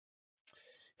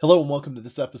Hello and welcome to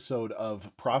this episode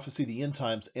of Prophecy, the End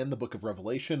Times, and the Book of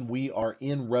Revelation. We are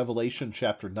in Revelation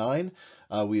chapter 9.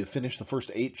 We have finished the first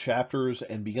 8 chapters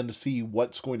and begun to see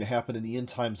what's going to happen in the end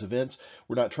times events.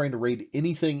 We're not trying to read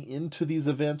anything into these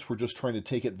events. We're just trying to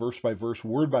take it verse by verse,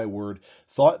 word by word,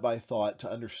 thought by thought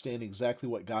to understand exactly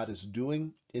what God is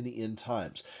doing in the end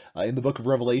times. In the book of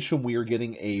Revelation, we are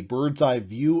getting a bird's eye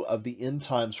view of the end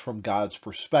times from God's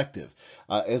perspective.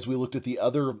 As we looked at the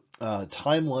other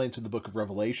timelines in the book of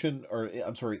Revelation, or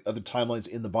I'm sorry, other timelines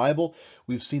in the Bible,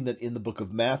 we've seen that in the book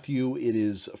of Matthew, it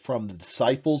is from the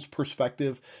disciples'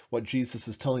 perspective, what Jesus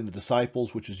is telling the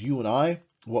disciples, which is you and I,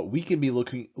 what we can be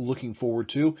looking forward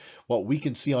to, what we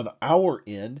can see on our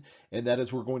end, and that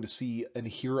is we're going to see and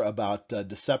hear about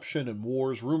deception and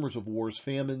wars, rumors of wars,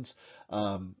 famines.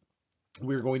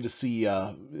 We're going to see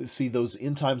those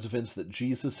end times events that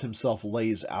Jesus himself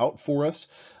lays out for us.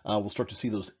 We'll start to see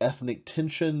those ethnic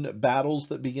tension battles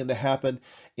that begin to happen,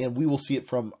 and we will see it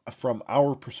from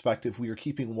our perspective. We are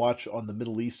keeping watch on the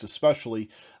Middle East, especially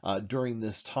during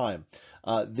this time.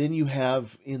 Then you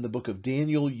have in the book of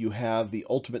Daniel, you have the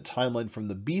ultimate timeline from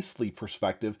the beastly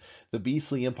perspective, the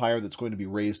beastly empire that's going to be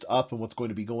raised up and what's going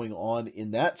to be going on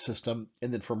in that system.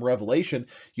 And then from Revelation,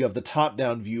 you have the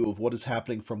top-down view of what is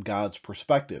happening from God's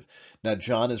perspective. Now,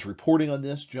 John is reporting on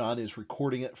this. John is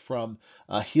recording it from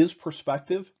his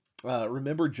perspective.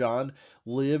 Remember, John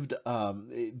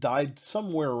died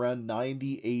somewhere around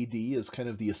 90 AD is kind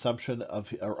of the assumption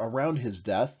of around his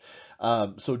death.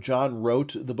 So John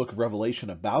wrote the book of Revelation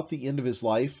about the end of his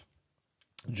life.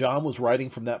 John was writing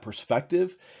from that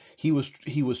perspective. He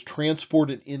was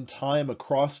transported in time,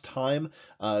 across time,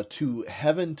 to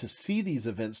heaven to see these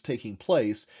events taking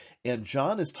place, and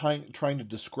John is trying to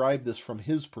describe this from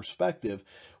his perspective,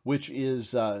 which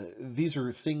is these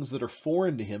are things that are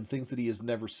foreign to him, things that he has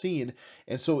never seen.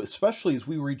 And so, especially as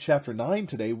we read chapter 9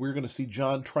 today, we're going to see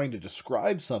John trying to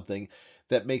describe something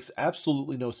that makes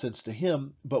absolutely no sense to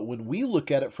him, but when we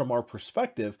look at it from our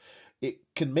perspective, it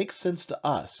can make sense to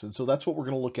us. And so that's what we're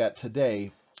going to look at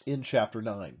today in chapter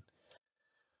 9.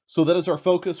 So that is our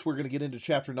focus. We're going to get into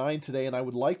chapter 9 today, and I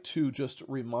would like to just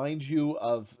remind you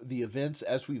of the events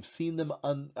as we've seen them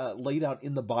laid out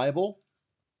in the Bible.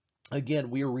 Again,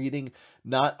 we are reading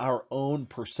not our own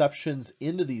perceptions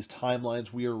into these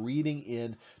timelines. We are reading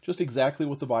in just exactly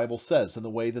what the Bible says in the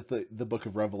way that the book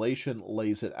of Revelation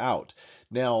lays it out.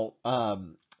 Now,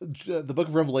 the book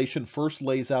of Revelation first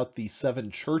lays out the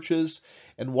 7 churches,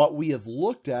 and what we have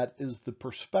looked at is the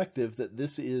perspective that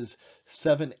this is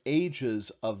 7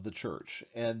 ages of the church,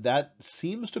 and that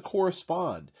seems to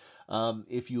correspond.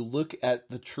 If you look at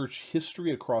the church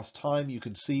history across time, you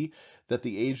can see that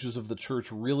the ages of the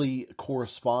church really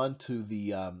correspond to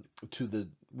the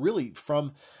really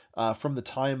from the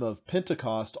time of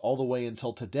Pentecost all the way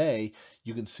until today.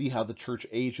 You can see how the church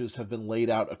ages have been laid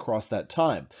out across that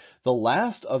time. The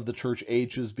last of the church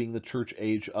ages being the church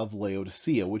age of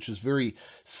Laodicea, which is very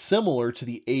similar to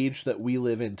the age that we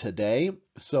live in today.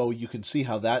 So you can see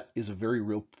how that is a very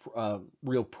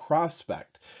real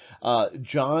prospect.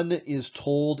 John is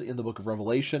told in the book of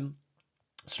Revelation,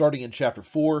 starting in chapter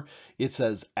 4, it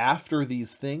says, after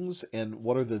these things, and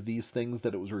what are these things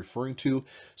that it was referring to?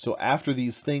 So after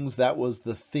these things, that was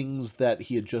the things that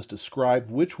he had just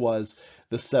described, which was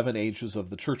the 7 ages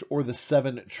of the church, or the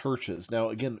 7 churches. Now,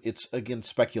 again, it's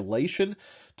speculation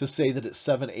to say that it's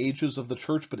 7 ages of the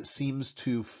church, but it seems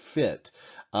to fit.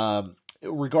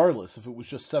 Regardless, if it was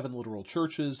just 7 literal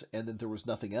churches and then there was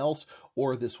nothing else,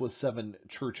 or this was 7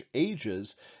 church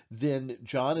ages, then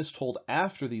John is told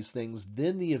after these things,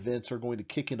 then the events are going to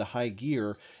kick into high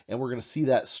gear, and we're going to see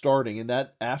that starting. And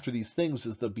that after these things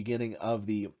is the beginning of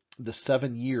the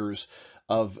 7 years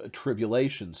of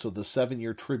tribulation. So the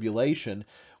 7-year tribulation,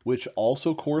 which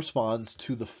also corresponds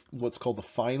to what's called the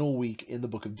final week in the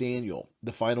book of Daniel.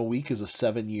 The final week is a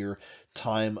 7-year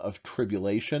time of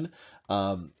tribulation.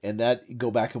 And that, go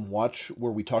back and watch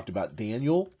where we talked about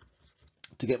Daniel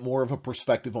to get more of a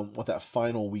perspective on what that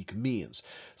final week means.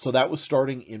 So that was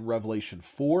starting in Revelation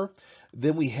 4.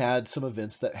 Then we had some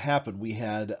events that happened. We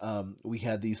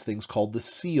had these things called the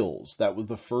seals. That was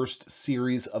the first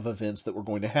series of events that were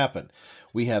going to happen.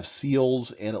 We have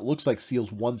seals, and it looks like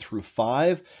seals 1 through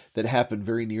 5 that happened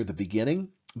very near the beginning.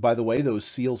 By the way, those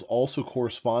seals also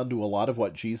correspond to a lot of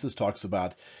what Jesus talks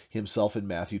about himself in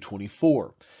Matthew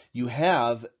 24. You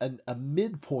have a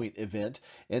midpoint event,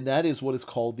 and that is what is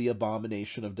called the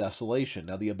abomination of desolation.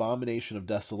 Now, the abomination of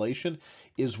desolation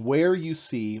is where you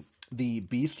see the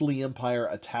beastly empire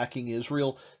attacking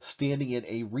Israel, standing in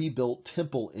a rebuilt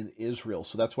temple in Israel.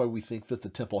 So that's why we think that the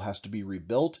temple has to be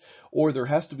rebuilt, or there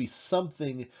has to be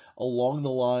something along the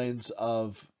lines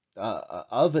of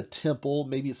of a temple.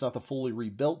 Maybe it's not the fully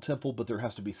rebuilt temple, but there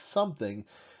has to be something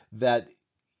that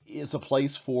is a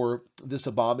place for this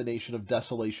abomination of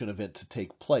desolation event to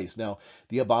take place. Now,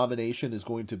 the abomination is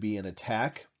going to be an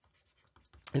attack,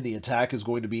 and the attack is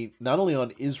going to be not only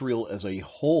on Israel as a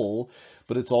whole,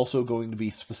 but it's also going to be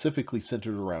specifically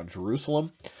centered around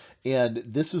Jerusalem. And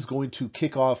this is going to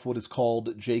kick off what is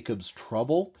called Jacob's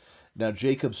trouble. Now,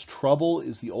 Jacob's trouble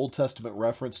is the Old Testament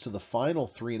reference to the final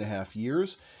 3.5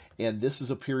 years. And this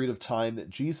is a period of time that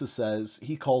Jesus says,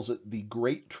 he calls it the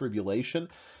Great Tribulation.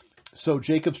 So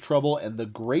Jacob's trouble and the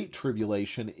Great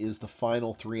Tribulation is the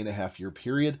final 3.5 year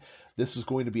period. This is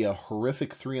going to be a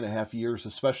horrific 3.5 years,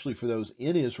 especially for those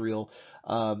in Israel.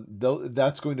 Though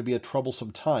that's going to be a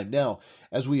troublesome time. Now,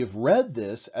 as we have read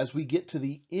this, as we get to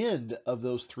the end of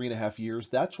those 3.5 years,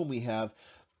 that's when we have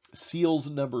seals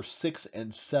number 6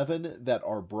 and 7 that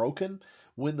are broken.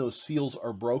 When those seals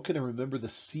are broken, and remember the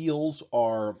seals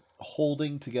are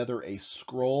holding together a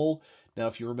scroll. Now,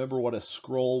 if you remember what a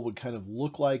scroll would kind of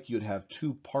look like, you'd have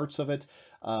two parts of it.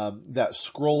 That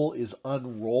scroll is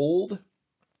unrolled,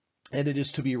 and it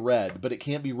is to be read, but it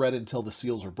can't be read until the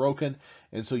seals are broken.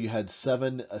 And so you had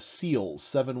 7 seals,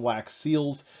 7 wax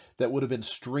seals that would have been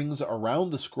strings around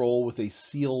the scroll with a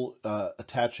seal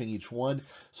attaching each one.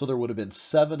 So there would have been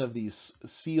 7 of these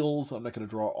seals. I'm not going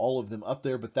to draw all of them up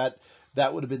there, but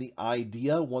that would have been the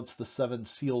idea once the 7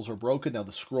 seals are broken. Now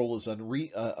the scroll is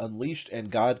unleashed, and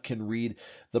God can read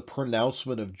the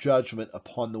pronouncement of judgment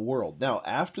upon the world. Now,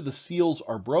 after the seals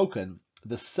are broken,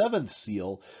 the 7th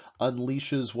seal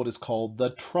unleashes what is called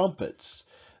the trumpets.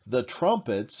 The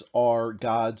trumpets are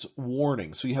God's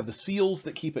warning. So you have the seals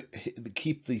that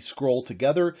keep the scroll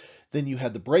together. Then you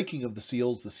had the breaking of the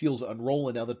seals unroll,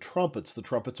 and now the trumpets. The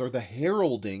trumpets are the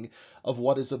heralding of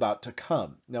what is about to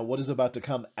come. Now, what is about to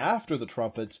come after the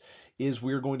trumpets is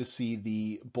we're going to see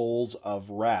the bowls of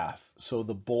wrath. So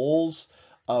the bowls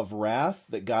of wrath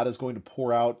that God is going to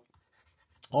pour out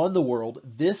on the world,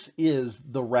 this is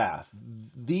the wrath.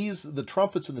 The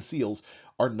trumpets and the seals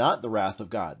are not the wrath of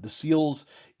God. The seals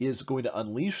is going to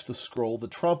unleash the scroll. The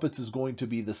trumpets is going to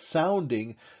be the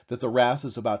sounding that the wrath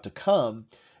is about to come.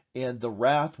 And the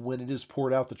wrath, when it is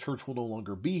poured out, the church will no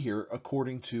longer be here,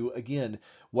 according to, again,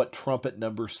 what trumpet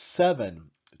number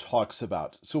 7 talks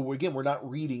about. So again, we're not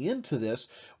reading into this.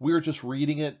 We're just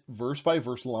reading it verse by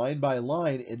verse, line by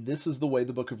line, and this is the way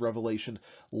the book of Revelation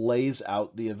lays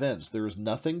out the events. There is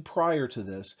nothing prior to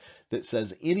this that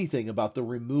says anything about the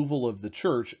removal of the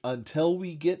church until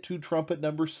we get to trumpet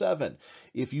number 7.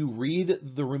 If you read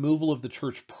the removal of the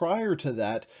church prior to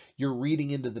that, you're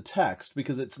reading into the text,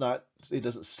 because it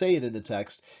doesn't say it in the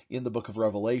text in the book of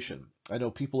Revelation. I know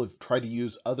people have tried to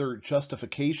use other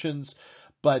justifications,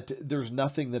 but there's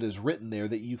nothing that is written there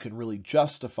that you can really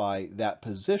justify that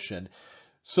position.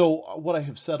 So what I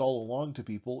have said all along to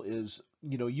people is,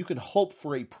 you can hope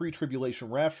for a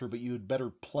pre-tribulation rapture, but you had better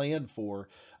plan for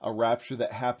a rapture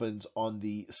that happens on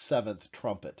the 7th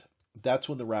trumpet. That's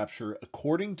when the rapture,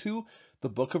 according to the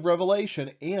book of Revelation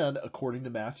and according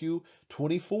to Matthew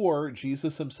 24,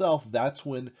 Jesus himself, that's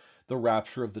when the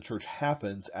rapture of the church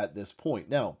happens at this point.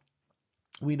 Now,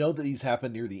 we know that these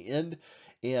happen near the end,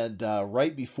 and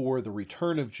right before the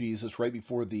return of Jesus, right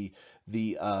before the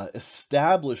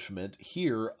establishment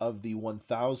here of the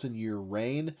 1,000-year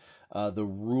reign, the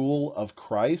rule of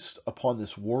Christ upon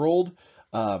this world.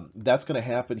 That's going to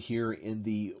happen here in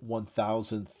the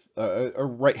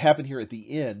 1,000th, happen here at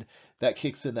the end. That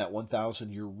kicks in that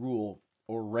 1,000-year rule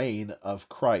or reign of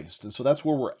Christ. And so that's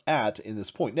where we're at in this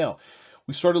point. Now,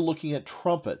 we started looking at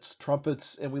trumpets,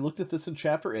 and we looked at this in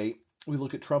chapter 8. We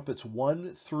look at trumpets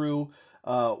 1 through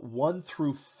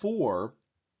 4,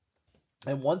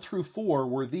 and 1 through 4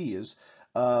 were these.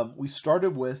 We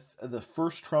started with the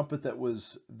first trumpet that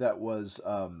was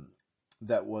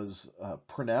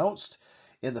pronounced.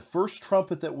 And the first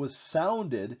trumpet that was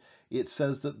sounded, it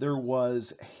says that there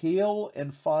was hail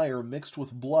and fire mixed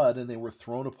with blood, and they were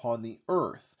thrown upon the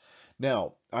earth.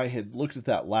 Now, I had looked at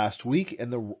that last week,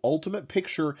 and the ultimate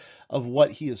picture of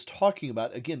what he is talking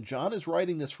about, again, John is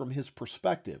writing this from his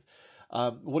perspective.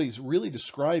 What he's really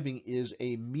describing is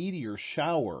a meteor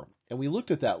shower, and we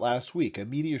looked at that last week. A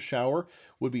meteor shower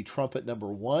would be trumpet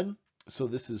number 1. So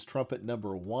this is trumpet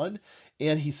number 1,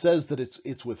 and he says that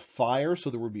it's with fire,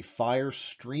 so there would be fire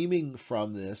streaming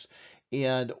from this,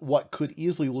 and what could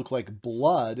easily look like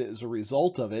blood as a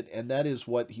result of it, and that is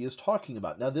what he is talking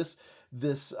about. Now this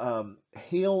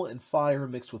hail and fire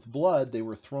mixed with blood, they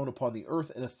were thrown upon the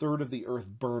earth, and a third of the earth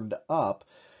burned up,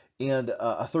 and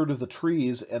a third of the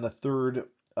trees and a third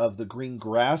of the green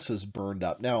grasses burned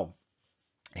up. Now,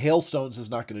 Hailstones is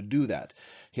not going to do that.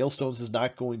 Hailstones is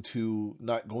not going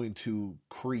to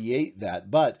create that,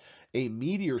 but a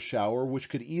meteor shower, which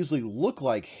could easily look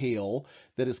like hail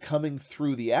that is coming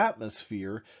through the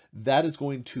atmosphere, that is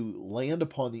going to land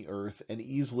upon the earth and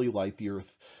easily light the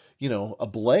earth,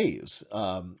 ablaze,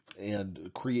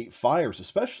 and create fires.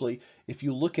 Especially if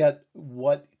you look at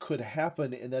what could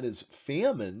happen, and that is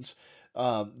famines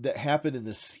that happen in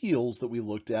the seals that we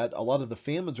looked at. A lot of the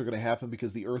famines are going to happen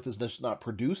because the earth is just not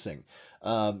producing.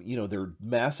 There are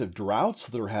massive droughts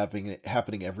that are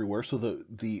happening everywhere. So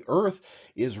the earth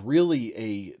is really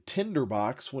a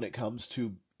tinderbox when it comes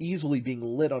to easily being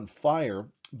lit on fire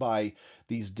by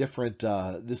this different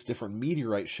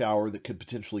meteorite shower that could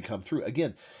potentially come through.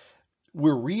 Again,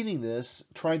 we're reading this,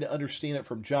 trying to understand it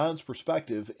from John's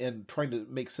perspective and trying to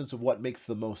make sense of what makes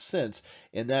the most sense,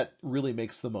 and that really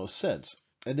makes the most sense.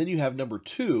 And then you have number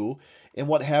two, and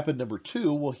what happened number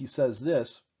two? Well, he says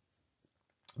this,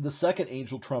 the second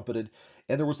angel trumpeted,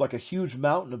 and there was like a huge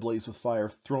mountain ablaze with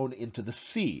fire thrown into the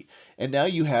sea. And now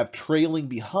you have trailing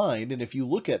behind, and if you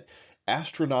look at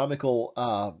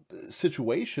astronomical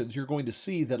situations, you're going to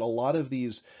see that a lot of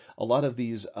these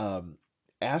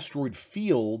asteroid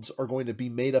fields are going to be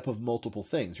made up of multiple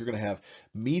things. You're going to have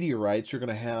meteorites, you're going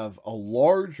to have a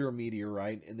larger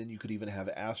meteorite, and then you could even have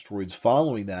asteroids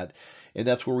following that. And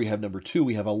that's where we have number two.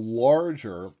 We have a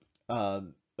larger,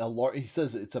 he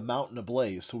says it's a mountain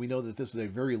ablaze. So we know that this is a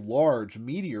very large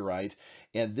meteorite,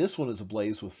 and this one is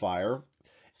ablaze with fire.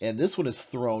 And this one is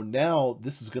thrown now.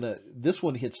 This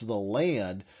one hits the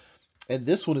land, and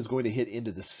this one is going to hit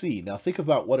into the sea. Now think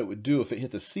about what it would do if it hit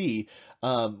the sea.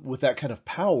 With that kind of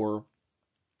power,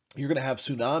 you're going to have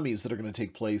tsunamis that are going to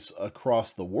take place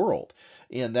across the world,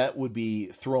 and that would be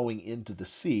throwing into the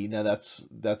sea. Now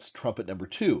that's trumpet number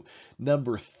two.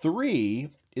 Number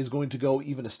three is going to go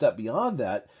even a step beyond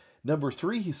that. Number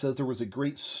three, he says there was a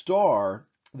great star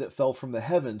that fell from the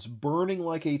heavens, burning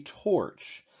like a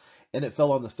torch, and it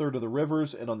fell on the third of the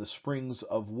rivers and on the springs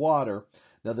of water.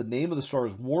 Now the name of the star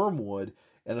is Wormwood,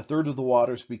 and a third of the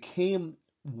waters became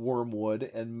wormwood,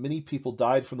 and many people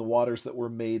died from the waters that were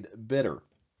made bitter.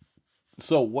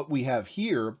 So what we have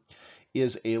here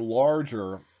is a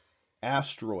larger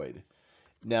asteroid.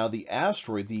 Now the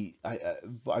asteroid,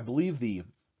 I believe the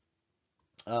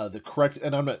correct,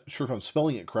 and I'm not sure if I'm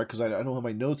spelling it correct because I don't have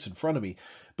my notes in front of me,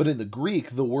 but in the Greek,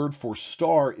 the word for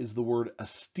star is the word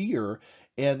astir,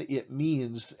 and it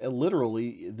means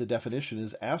literally the definition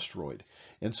is asteroid.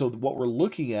 And so what we're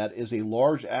looking at is a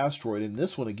large asteroid, and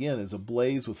this one again is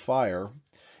ablaze with fire.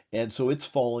 And so it's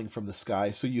falling from the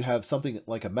sky. So you have something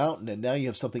like a mountain, and now you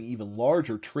have something even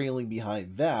larger trailing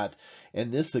behind that.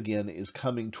 And this again is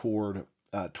coming toward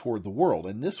the world.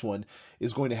 And this one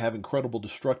is going to have incredible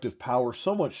destructive power,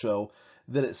 so much so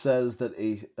that it says that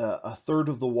a third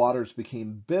of the waters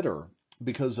became bitter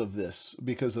because of this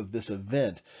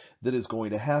event that is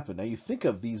going to happen. Now you think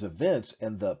of these events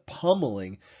and the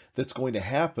pummeling that's going to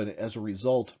happen as a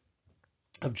result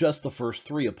of just the first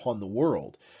three upon the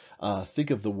world. Think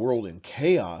of the world in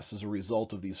chaos as a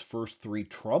result of these first three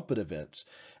trumpet events.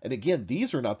 And again,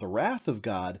 these are not the wrath of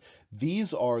God.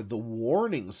 These are the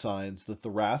warning signs that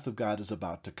the wrath of God is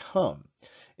about to come.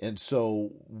 And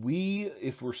so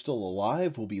if we're still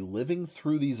alive, will be living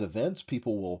through these events.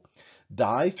 People will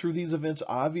die through these events.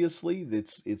 Obviously,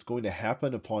 it's going to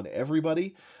happen upon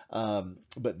everybody.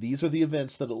 But these are the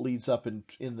events that it leads up in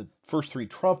the first three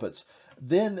trumpets.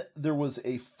 Then there was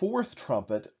a fourth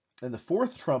trumpet, and the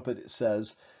fourth trumpet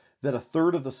says that a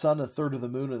third of the sun, a third of the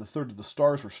moon, and a third of the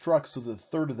stars were struck, so that a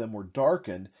third of them were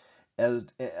darkened, as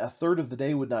a third of the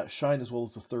day would not shine as well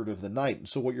as a third of the night. And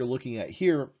so what you're looking at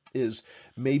here is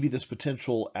maybe this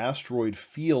potential asteroid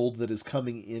field that is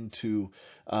coming into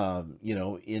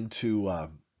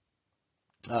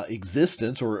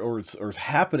existence, or it's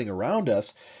happening around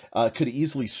us, could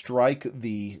easily strike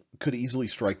the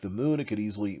moon. It could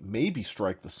maybe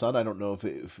strike the sun. I don't know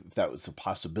if that was a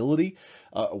possibility,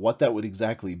 what that would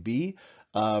exactly be.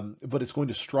 But it's going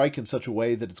to strike in such a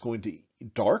way that it's going to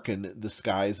darken the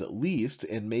skies at least,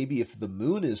 and maybe if the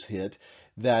moon is hit,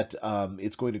 that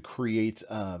it's going to create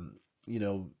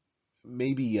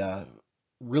maybe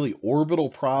really orbital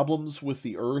problems with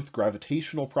the Earth,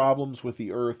 gravitational problems with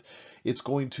the Earth. It's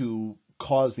going to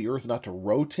cause the Earth not to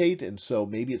rotate, and so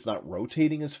maybe it's not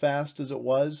rotating as fast as it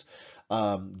was.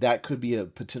 That could be a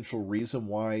potential reason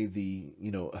why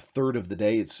a third of the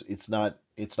day it's not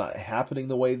happening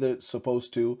the way that it's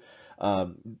supposed to.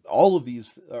 All of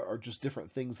these are just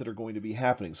different things that are going to be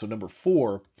happening. So number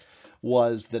four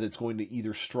was that it's going to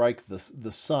either strike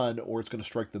the sun, or it's going to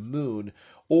strike the moon,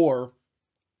 or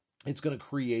it's going to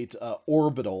create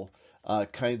orbital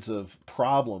kinds of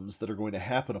problems that are going to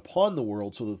happen upon the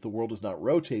world so that the world is not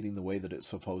rotating the way that it's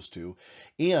supposed to,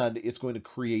 and it's going to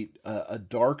create a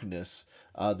darkness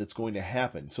that's going to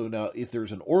happen. So now, if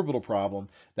there's an orbital problem,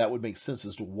 that would make sense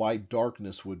as to why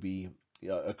darkness would be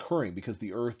occurring, because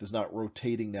the Earth is not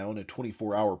rotating now in a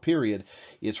 24-hour period.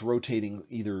 It's rotating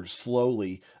either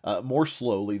slowly, more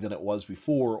slowly than it was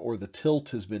before, or the tilt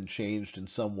has been changed in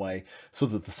some way so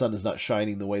that the sun is not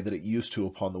shining the way that it used to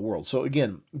upon the world. So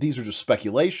again, these are just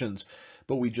speculations,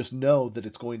 but we just know that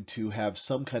it's going to have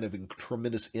some kind of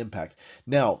tremendous impact.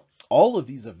 Now, all of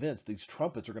these events, these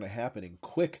trumpets, are going to happen in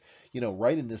quick,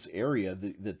 right in this area.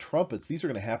 The trumpets, these are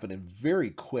going to happen in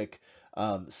very quick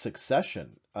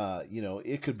succession.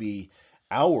 It could be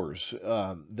hours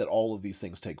that all of these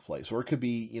things take place, or it could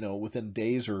be, within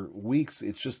days or weeks.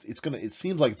 It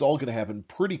seems like it's all going to happen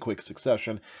pretty quick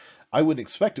succession. I wouldn't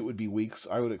expect it would be weeks.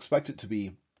 I would expect it to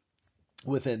be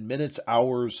within minutes,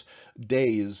 hours,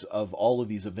 days of all of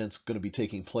these events going to be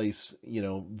taking place,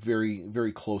 very,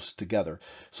 very close together.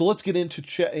 So let's get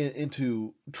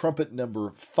into trumpet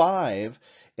number 5,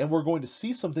 and we're going to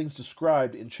see some things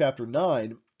described in chapter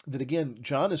 9 that, again,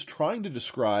 John is trying to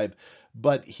describe,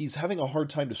 but he's having a hard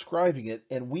time describing it,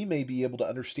 and we may be able to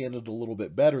understand it a little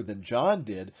bit better than John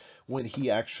did when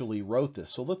he actually wrote this.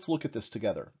 So let's look at this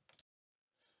together.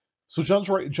 So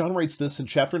John writes this in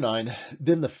chapter 9.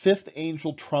 Then the fifth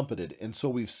angel trumpeted, and so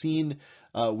we've seen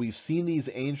these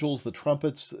angels, the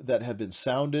trumpets that have been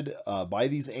sounded by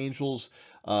these angels.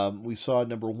 We saw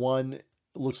number 1, it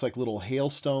looks like little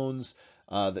hailstones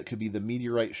that could be the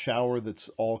meteorite shower that's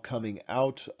all coming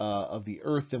out of the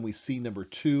earth. Then we see number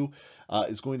 2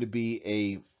 is going to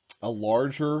be a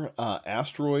larger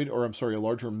asteroid, or I'm sorry, a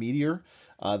larger meteor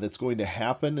that's going to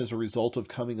happen as a result of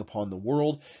coming upon the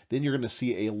world. Then you're going to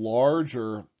see a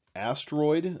larger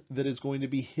asteroid that is going to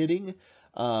be hitting,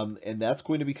 and that's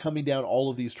going to be coming down,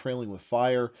 all of these trailing with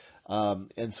fire.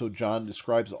 And so John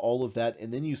describes all of that.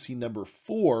 And then you see number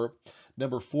 4.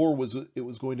 Number 4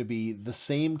 was going to be the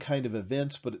same kind of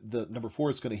events, but the number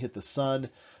 4 is going to hit the sun,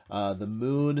 the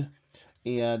moon,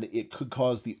 and it could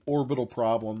cause the orbital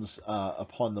problems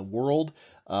upon the world,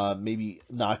 maybe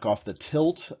knock off the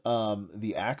tilt,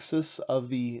 the axis of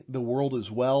the world as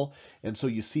well. And so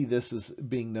you see this as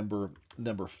being number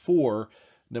 4,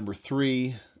 number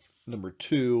 3, number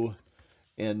 2,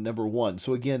 and number 1.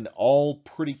 So again, all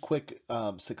pretty quick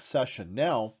succession.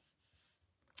 Now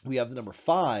we have the number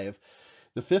 5.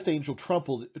 The fifth angel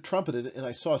trumpeted, and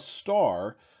I saw a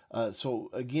star. So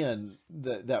again,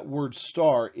 that word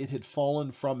star, it had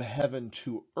fallen from heaven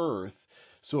to earth,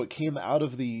 so it came out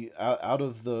of the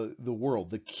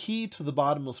world. The key to the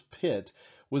bottomless pit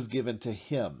was given to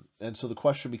him, and so the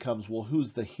question becomes, well,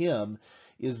 who's the him?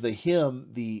 Is the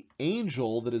him the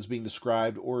angel that is being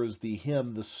described, or is the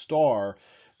him the star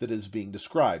that is being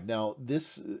described? Now,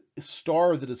 this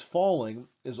star that is falling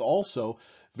is also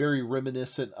very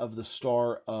reminiscent of the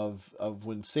star of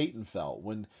when Satan fell.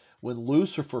 When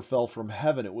Lucifer fell from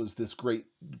heaven, it was this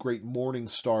great morning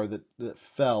star that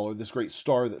fell, or this great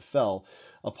star that fell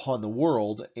upon the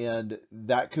world, and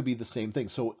that could be the same thing.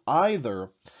 So either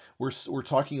we're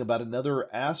talking about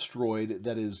another asteroid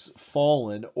that is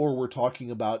fallen, or we're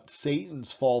talking about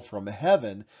Satan's fall from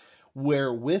heaven,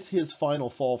 where with his final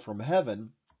fall from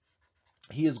heaven,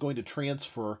 he is going to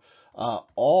transfer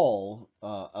all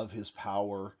of his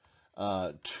power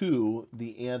to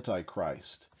the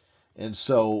Antichrist. And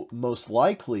so most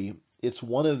likely it's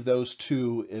one of those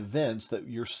two events that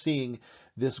you're seeing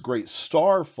this great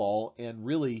star fall, and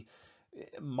really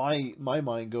my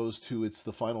mind goes to, it's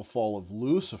the final fall of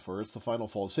Lucifer, it's the final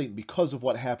fall of Satan, because of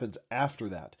what happens after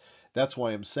that. That's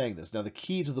why I'm saying this. Now, the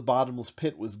key to the bottomless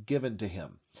pit was given to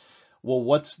him. Well,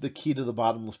 what's the key to the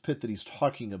bottomless pit that he's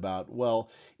talking about? Well,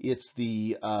 it's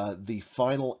the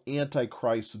final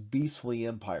Antichrist beastly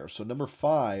empire. So number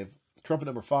 5, trumpet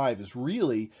number 5, is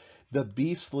really the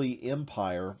beastly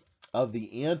empire of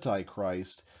the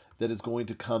Antichrist that is going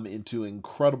to come into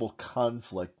incredible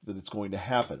conflict, that it's going to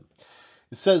happen.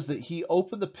 It says that he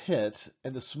opened the pit,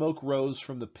 and the smoke rose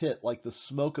from the pit like the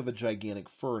smoke of a gigantic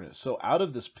furnace. So out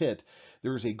of this pit,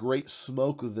 there is a great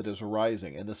smoke that is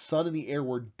arising, and the sun and the air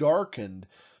were darkened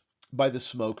by the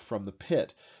smoke from the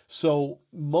pit. So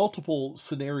multiple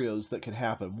scenarios that can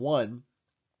happen.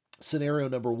 Scenario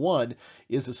number 1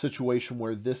 is a situation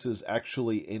where this is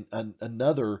actually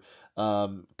another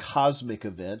cosmic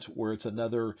event, where it's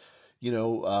another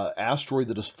asteroid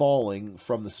that is falling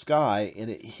from the sky,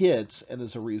 and it hits, and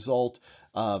as a result,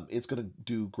 it's going to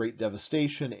do great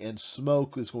devastation, and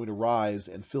smoke is going to rise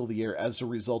and fill the air as a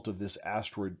result of this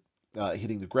asteroid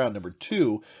hitting the ground. Number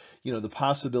two, the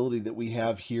possibility that we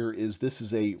have here is this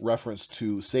is a reference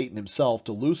to Satan himself,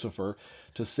 to Lucifer,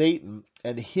 to Satan,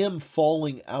 and him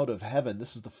falling out of heaven.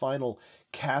 This is the final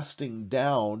casting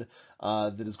down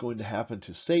that is going to happen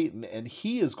to Satan, and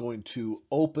he is going to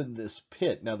open this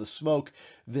pit. Now, the smoke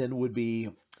then would be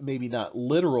maybe not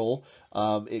literal.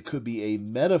 It could be a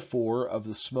metaphor of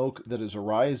the smoke that is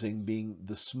arising being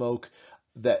the smoke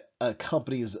that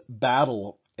accompanies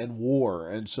battle and war.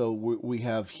 And so we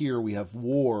have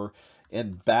war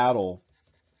and battle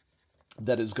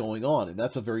that is going on, and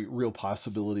that's a very real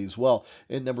possibility as well.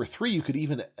 And number three, you could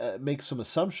even make some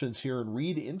assumptions here and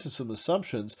read into some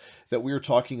assumptions that we are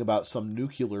talking about some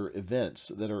nuclear events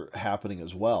that are happening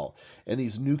as well. And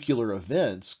these nuclear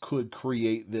events could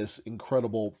create this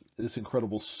incredible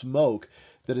smoke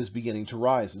that is beginning to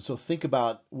rise. And so think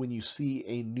about when you see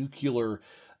a nuclear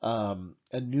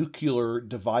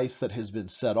device that has been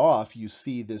set off, you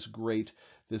see this great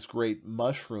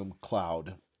mushroom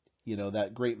cloud,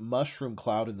 that great mushroom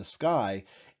cloud in the sky,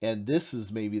 and this is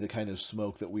maybe the kind of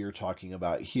smoke that we are talking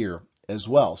about here as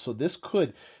well. So this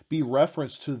could be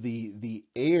reference to the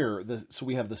air. So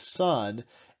we have the sun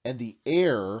and the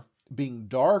air being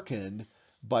darkened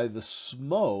by the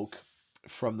smoke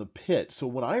from the pit. So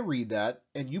when I read that,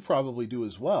 and you probably do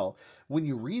as well, when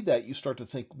you read that, you start to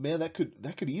think, man, that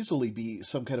could easily be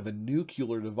some kind of a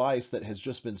nuclear device that has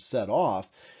just been set off.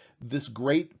 This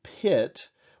great pit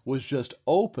was just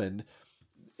opened.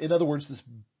 In other words,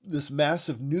 this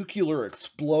massive nuclear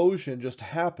explosion just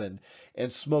happened,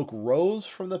 and smoke rose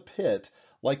from the pit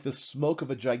like the smoke of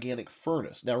a gigantic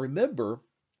furnace. Now remember,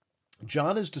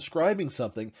 John is describing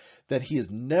something that he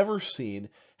has never seen,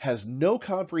 has no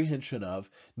comprehension of,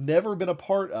 never been a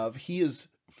part of. He is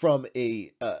from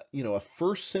a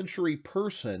first century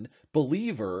person,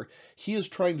 believer. He is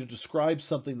trying to describe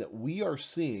something that we are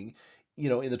seeing,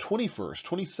 in the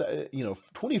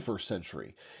 21st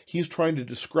century. He's trying to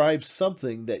describe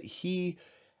something that he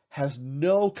has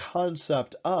no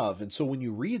concept of. And so when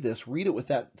you read this, read it with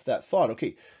that thought.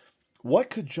 Okay, what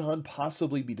could John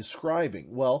possibly be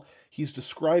describing? Well, he's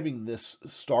describing this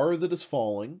star that is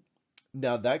falling.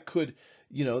 Now that could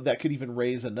even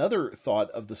raise another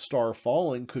thought of the star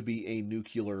falling could be a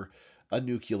nuclear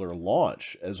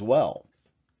launch as well.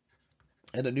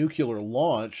 And a nuclear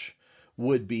launch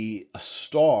would be a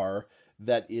star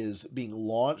that is being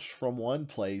launched from one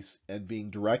place and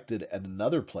being directed at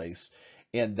another place.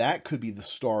 And that could be the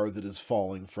star that is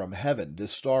falling from heaven.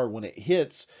 This star, when it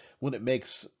hits, when it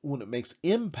makes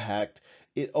impact,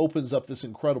 it opens up this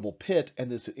incredible pit, and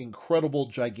this incredible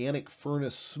gigantic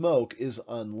furnace smoke is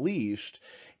unleashed.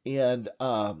 And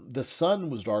the sun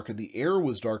was darkened, the air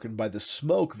was darkened by the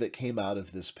smoke that came out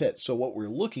of this pit. So what we're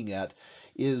looking at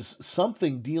is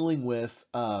something dealing with,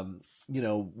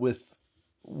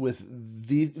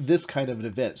 this kind of an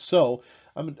event. So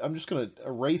I'm just going to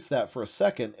erase that for a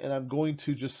second, and I'm going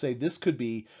to just say this could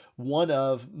be one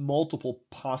of multiple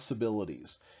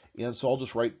possibilities. And so I'll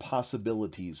just write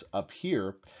possibilities up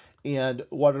here. And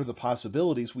what are the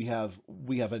possibilities? We have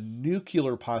a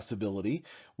nuclear possibility.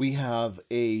 We have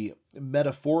a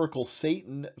metaphorical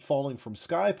Satan falling from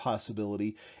sky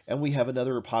possibility, and we have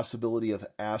another possibility of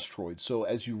asteroids. So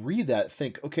as you read that,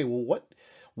 think, okay, well,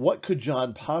 what could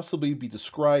John possibly be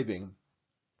describing?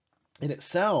 And it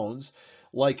sounds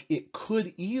like it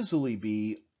could easily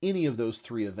be any of those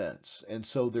three events. And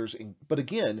so but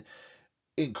again,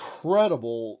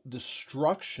 incredible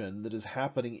destruction that is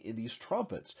happening in these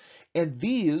trumpets. And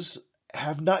these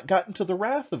have not gotten to the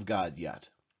wrath of God yet.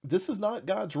 This is not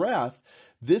God's wrath.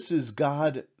 This is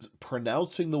God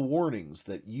pronouncing the warnings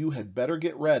that you had better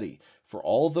get ready for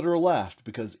all that are left,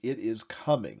 because it is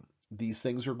coming. These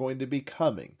things are going to be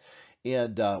coming.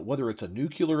 And whether it's a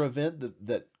nuclear event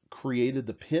that created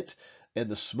the pit and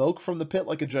the smoke from the pit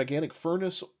like a gigantic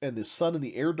furnace and the sun and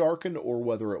the air darkened, or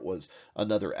whether it was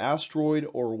another asteroid,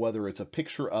 or whether it's a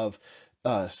picture of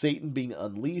Satan being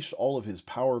unleashed, all of his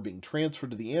power being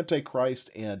transferred to the Antichrist,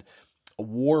 and a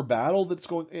war battle it's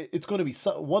going to be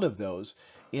one of those.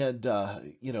 And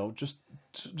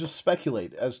just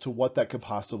speculate as to what that could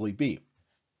possibly be.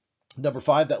 Number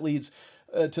 5, that leads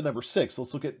to number 6.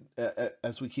 Let's look at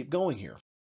as we keep going here.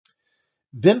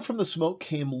 Then from the smoke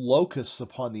came locusts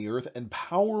upon the earth, and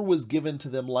power was given to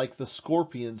them like the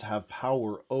scorpions have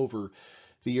power over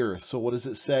the earth. So what does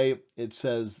it say? It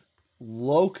says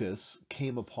locusts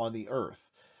came upon the earth.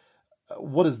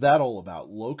 What is that all about?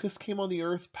 Locusts came on the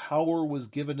earth, power was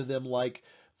given to them like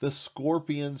the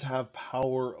scorpions have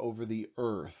power over the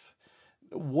earth.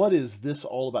 What is this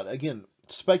all about? Again,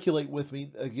 speculate with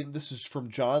me. Again, this is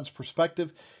from John's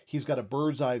perspective. He's got a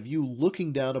bird's eye view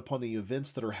looking down upon the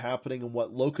events that are happening, and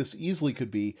what locus easily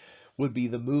could be would be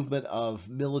the movement of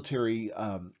military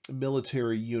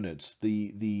units.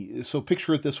 So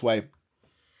picture it this way.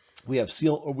 We have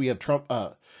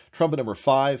trumpet number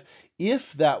 5.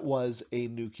 If that was a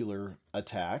nuclear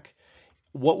attack,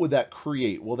 what would that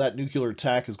create? Well, that nuclear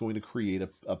attack is going to create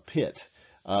a pit.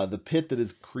 The pit that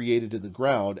is created in the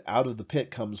ground, out of the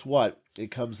pit comes what? It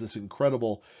comes this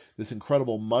incredible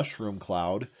mushroom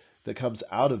cloud that comes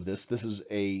out of this. This is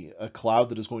a cloud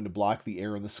that is going to block the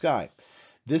air in the sky.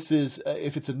 This is,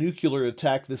 if it's a nuclear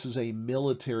attack, this is a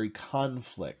military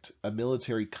conflict, a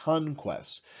military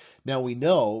conquest. Now we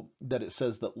know that it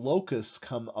says that locusts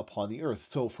come upon the earth.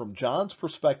 So from John's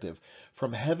perspective,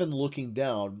 from heaven looking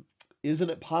down,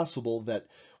 isn't it possible that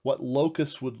what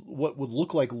would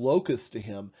look like locusts to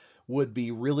him would be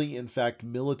really, in fact,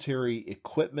 military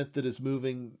equipment that is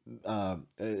moving,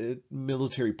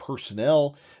 military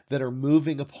personnel that are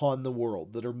moving upon the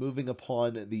world, that are moving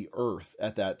upon the earth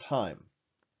at that time?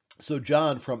 So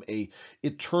John, from a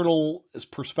eternal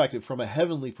perspective, from a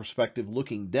heavenly perspective,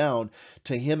 looking down,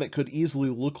 to him it could easily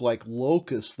look like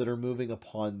locusts that are moving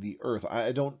upon the earth.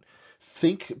 I don't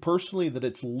think personally that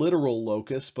it's literal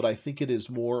locusts, but I think it is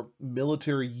more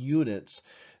military units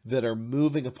that are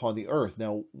moving upon the earth.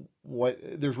 Now,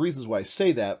 there's reasons why I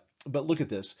say that, but look at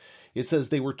this. It says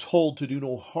they were told to do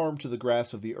no harm to the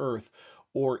grass of the earth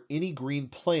or any green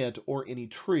plant or any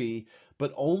tree,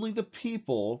 but only the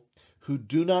people who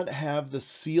do not have the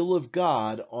seal of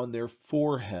God on their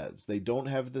foreheads. They don't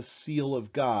have the seal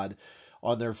of God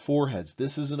on their foreheads.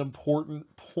 This is an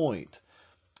important point.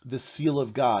 The seal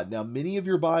of God. Now, many of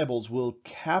your Bibles will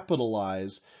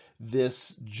capitalize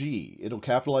this G. It'll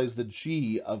capitalize the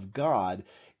G of God.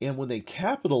 And when they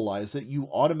capitalize it, you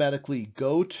automatically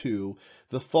go to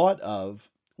the thought of,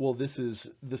 well, this is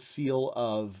the seal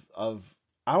of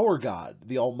our God,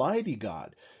 the Almighty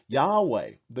God,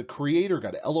 Yahweh, the Creator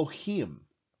God, Elohim,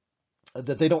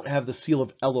 that they don't have the seal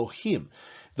of Elohim.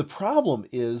 The problem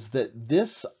is that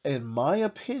this, in my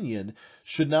opinion,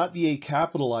 should not be a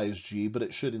capitalized G, but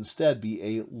it should instead be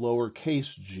a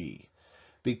lowercase g,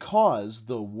 because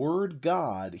the word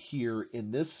God here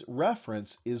in this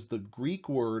reference is the Greek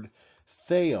word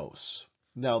theos.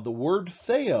 Now, the word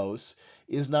theos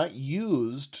is not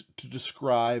used to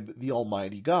describe the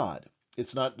Almighty God.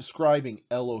 It's not describing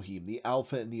Elohim, the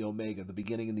Alpha and the Omega, the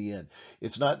beginning and the end.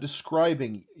 It's not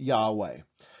describing Yahweh,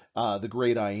 the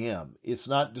great I am. It's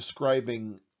not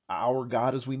describing our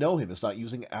God as we know him. It's not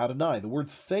using Adonai. The word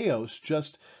theos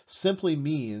just simply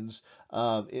means,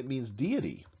 it means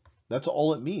deity. That's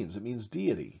all it means. It means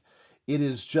deity. It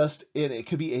is just, it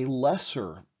could be a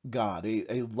lesser God,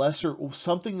 a lesser,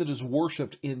 something that is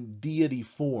worshipped in deity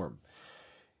form.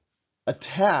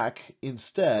 Attack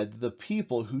instead the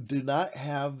people who do not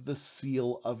have the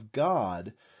seal of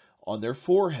God on their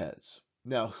foreheads.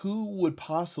 Now, who would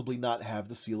possibly not have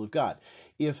the seal of God?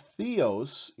 If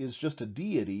Theos is just a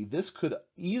deity, this could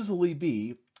easily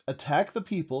be attack the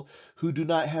people who do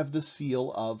not have the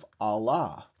seal of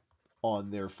Allah on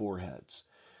their foreheads.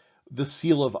 The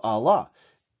seal of Allah.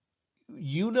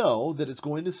 You know that it's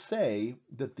going to say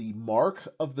that the mark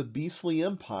of the beastly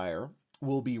empire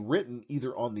will be written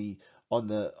either on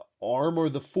the arm or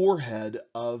the forehead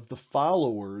of the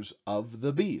followers of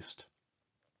the beast.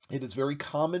 It is very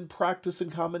common practice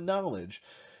and common knowledge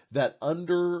that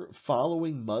under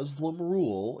following Muslim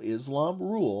rule, Islam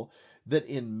rule, that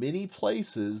in many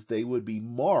places they would be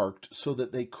marked so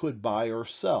that they could buy or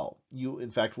sell. You, in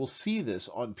fact, will see this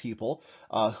on people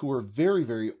who are very,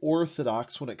 very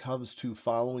orthodox when it comes to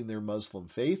following their Muslim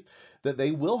faith, that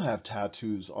they will have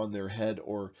tattoos on their head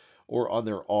or on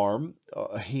their arm,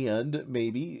 a hand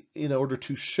maybe, in order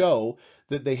to show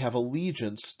that they have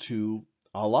allegiance to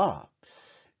Allah.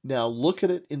 Now look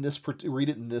at it in this, read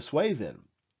it in this way then.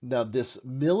 Now this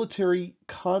military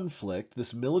conflict,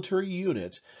 this military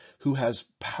unit who has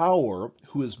power,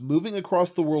 who is moving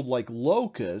across the world like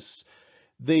locusts,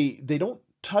 they don't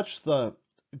touch the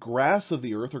grass of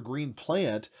the earth or green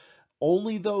plant.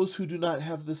 Only those who do not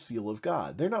have the seal of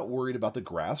God. They're not worried about the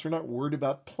grass. They're not worried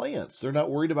about plants. They're not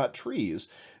worried about trees.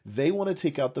 They want to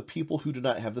take out the people who do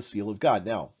not have the seal of God.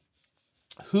 Now,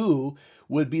 who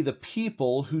would be the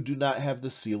people who do not have the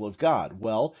seal of God?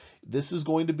 Well, this is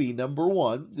going to be, number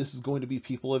one, this is going to be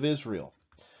people of Israel.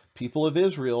 People of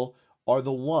Israel are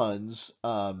the ones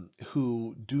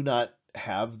who do not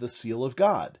have the seal of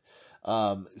God.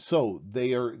 So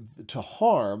they are to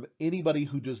harm anybody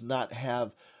who does not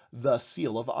have the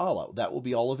seal of Allah. That will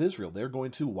be all of Israel. They're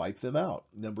going to wipe them out.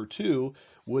 Number two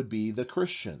would be the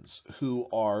Christians, who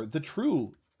are the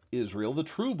true Israel, the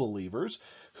true believers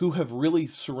who have really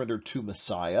surrendered to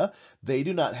Messiah. They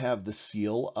do not have the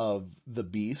seal of the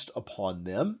beast upon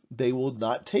them. They will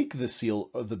not take the seal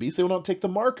of the beast. They will not take the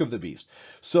mark of the beast.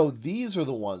 So these are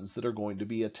the ones that are going to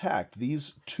be attacked.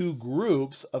 These two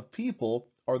groups of people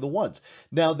are the ones.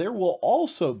 Now, there will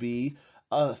also be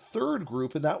a third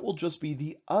group, and that will just be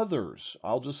the others.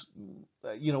 I'll just,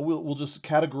 we'll just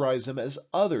categorize them as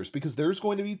others, because there's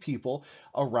going to be people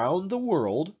around the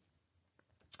world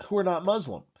who are not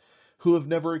Muslim, who have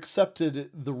never accepted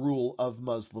the rule of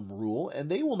Muslim rule, and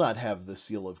they will not have the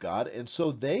seal of God, and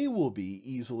so they will be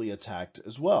easily attacked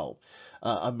as well.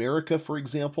 America, for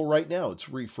example, right now, it's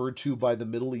referred to by the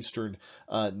Middle Eastern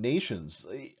nations,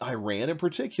 Iran in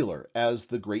particular, as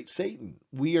the Great Satan.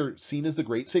 We are seen as the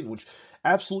Great Satan, which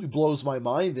absolutely blows my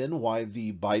mind then why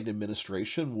the Biden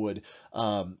administration would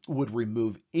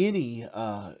remove any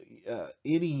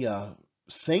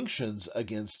sanctions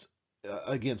against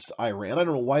Iran. I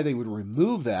don't know why they would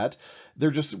remove that.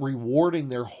 They're just rewarding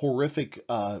their horrific,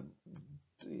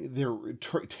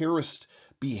 terrorist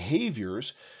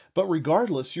behaviors. But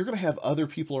regardless, you're going to have other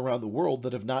people around the world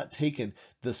that have not taken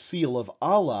the seal of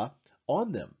Allah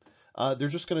on them. They're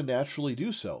just going to naturally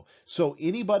do so. So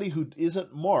anybody who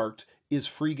isn't marked is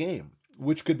free game,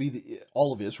 which could be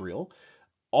all of Israel,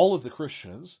 all of the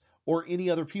Christians, or any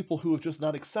other people who have just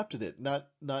not accepted it, not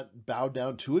bowed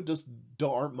down to it, just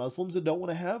aren't Muslims and don't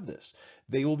want to have this.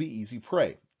 They will be easy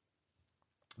prey.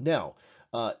 Now,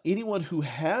 anyone who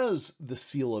has the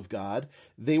seal of God,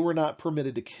 they were not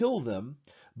permitted to kill them,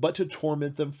 but to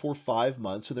torment them for 5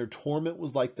 months. And their torment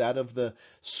was like that of the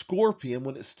scorpion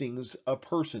when it stings a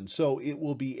person. So it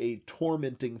will be a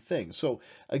tormenting thing. So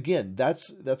again,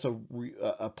 that's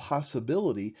a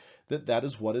possibility that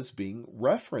is what is being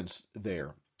referenced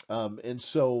there. And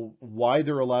so why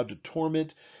they're allowed to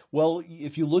torment? Well,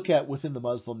 if you look at within the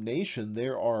Muslim nation, they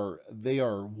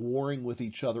are warring with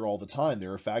each other all the time.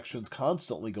 There are factions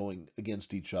constantly going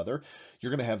against each other. You're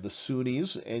going to have the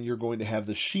Sunnis and you're going to have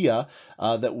the Shia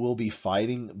that will be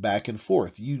fighting back and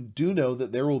forth. You do know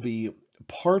that there will be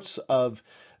parts of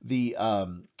the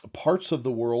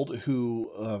world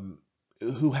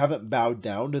who haven't bowed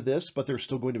down to this, but there's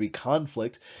still going to be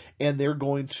conflict, and they're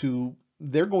going to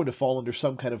fall under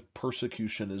some kind of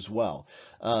persecution as well.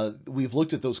 We've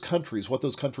looked at those countries, what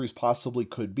those countries possibly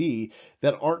could be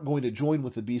that aren't going to join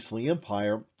with the beastly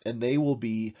empire, and they will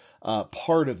be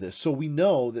part of this. So we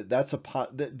know that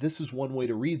that this is one way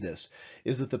to read this,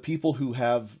 is that the people who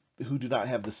do not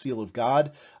have the seal of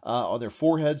God on their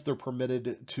foreheads, they're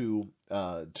permitted to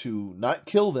not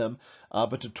kill them,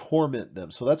 but to torment them.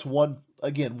 So that's one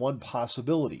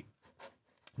possibility.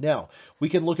 Now, we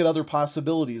can look at other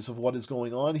possibilities of what is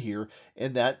going on here,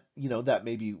 and that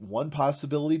may be one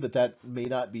possibility, but that may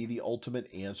not be the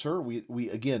ultimate answer. We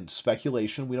again,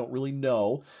 speculation. We don't really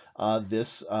know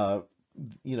this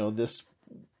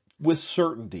with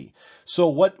certainty. So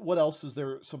what else is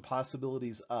there some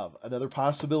possibilities of? Another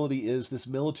possibility is this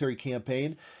military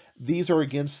campaign. These are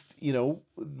against,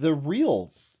 the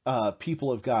real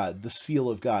people of God, the seal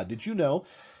of God. Did you know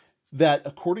that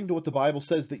according to what the Bible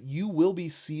says, that you will be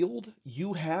sealed?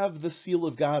 You have the seal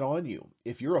of God on you.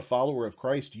 If you're a follower of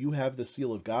Christ, you have the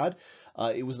seal of God.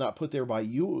 It was not put there by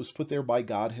you, it was put there by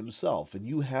God himself, and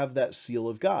you have that seal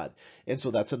of God. And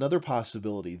so that's another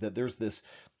possibility, that there's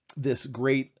this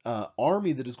great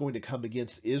army that is going to come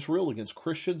against Israel, against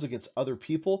Christians, against other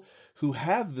people who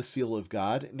have the seal of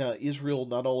God. Now, Israel,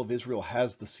 not all of Israel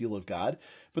has the seal of God,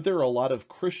 but there are a lot of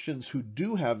Christians who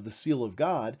do have the seal of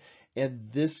God, and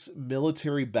this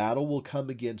military battle will come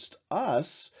against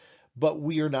us, but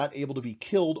we are not able to be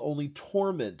killed, only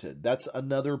tormented. That's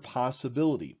another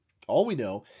possibility. All we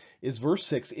know is verse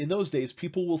 6, in those days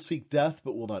people will seek death,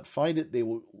 but will not find it. They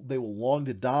will long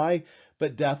to die,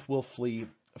 but death will flee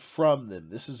from them.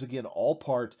 This is again all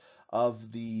part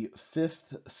of the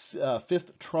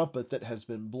fifth trumpet that has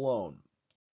been blown.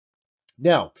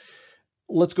 Now,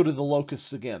 let's go to the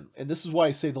locusts again. And this is why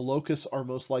I say the locusts are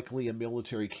most likely a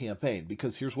military campaign,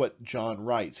 because here's what John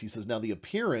writes. He says, now the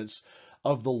appearance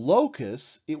of the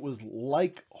locusts, it was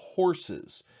like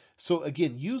horses. So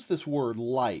again, use this word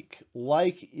like.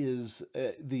 Like is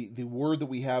the word that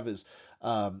we have is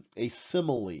a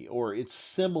simile, or it's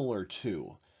similar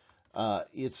to.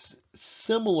 It's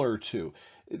similar to.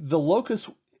 The locusts,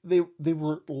 they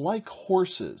were like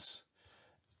horses,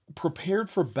 prepared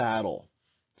for battle.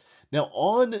 Now,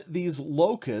 on these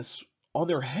locusts, on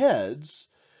their heads,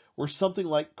 were something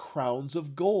like crowns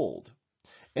of gold,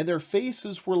 and their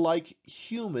faces were like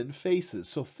human faces.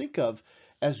 So think of,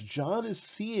 as John is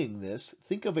seeing this,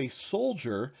 think of a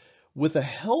soldier with a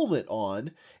helmet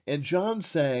on, and John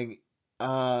saying,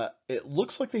 it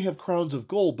looks like they have crowns of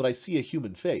gold, but I see a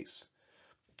human face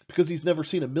because he's never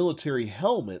seen a military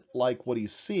helmet like what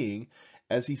he's seeing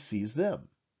as he sees them.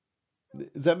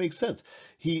 Does that make sense?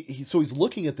 So he's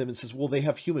looking at them and says, well, they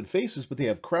have human faces, but they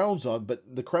have crowns on, but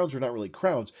the crowns are not really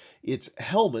crowns. It's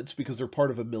helmets because they're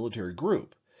part of a military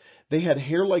group. They had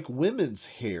hair like women's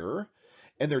hair,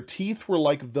 and their teeth were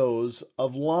like those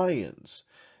of lions.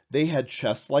 They had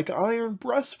chests like iron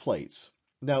breastplates.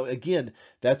 Now, again,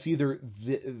 that's either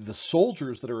the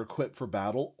soldiers that are equipped for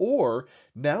battle, or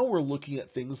now we're looking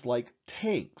at things like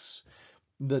tanks.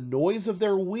 The noise of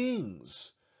their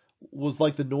wings was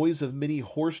like the noise of many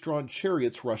horse-drawn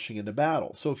chariots rushing into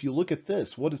battle. So if you look at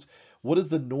this, what does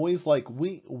the noise like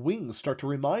wings start to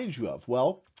remind you of?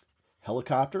 Well,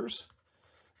 helicopters.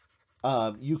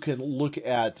 You can look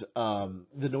at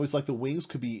the noise like the wings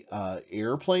could be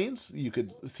airplanes. You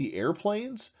could see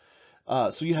airplanes.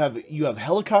 So you have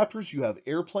helicopters, you have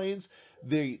airplanes.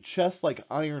 The chest like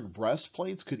iron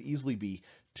breastplates could easily be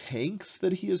tanks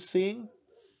that he is seeing.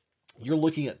 You're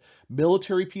looking at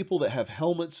military people that have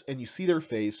helmets and you see their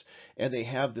face, and they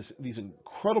have these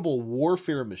incredible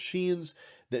warfare machines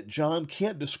that John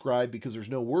can't describe because there's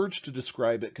no words to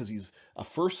describe it, because he's a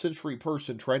first century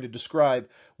person trying to describe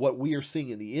what we are seeing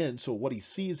in the end. So what he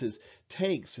sees is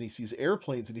tanks, and he sees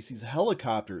airplanes, and he sees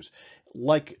helicopters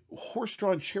like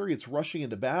horse-drawn chariots rushing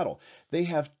into battle. They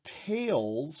have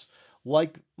tails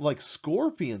like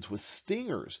scorpions with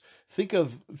stingers. Think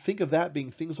of that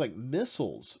being things like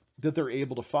missiles that they're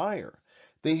able to fire.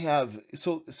 They have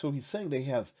so he's saying they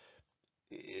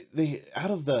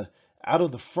out of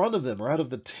the front of them, or out of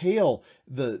the tail,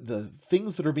 the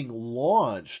things that are being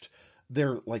launched,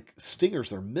 they're like stingers,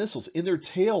 they're missiles. In their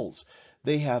tails,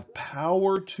 they have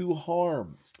power to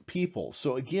harm people.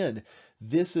 So again,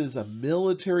 this is a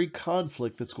military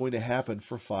conflict that's going to happen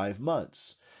for 5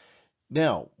 months.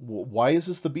 Now, why is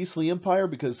this the beastly empire?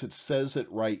 Because it says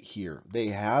it right here. They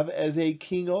have as a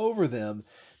king over them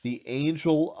the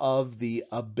angel of the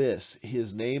abyss.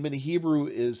 His name in Hebrew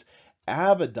is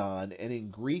Abaddon, and in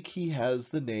Greek he has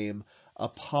the name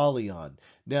Apollyon.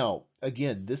 Now,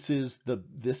 again, this is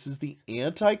the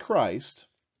Antichrist,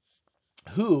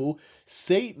 who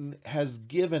Satan has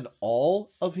given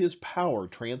all of his power,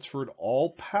 transferred all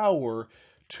power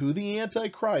to the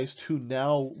Antichrist, who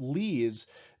now leads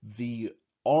the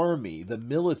army, the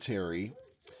military,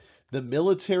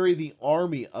 the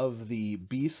army of the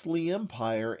beastly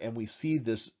empire. And we see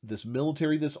this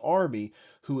military, this army,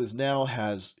 who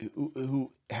has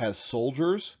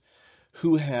soldiers,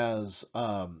 who has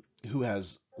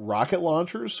rocket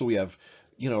launchers. So we have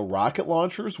rocket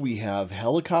launchers, we have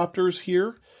helicopters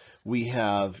here. We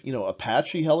have,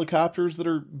 Apache helicopters that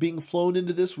are being flown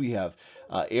into this. We have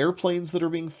airplanes that are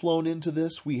being flown into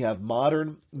this. We have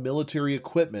modern military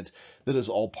equipment that is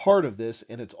all part of this,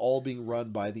 and it's all being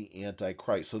run by the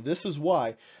Antichrist. So this is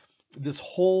why this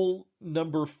whole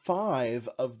number 5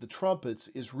 of the trumpets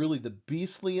is really the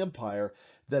beastly empire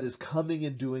that is coming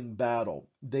and doing battle.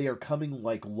 They are coming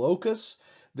like locusts.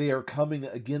 They are coming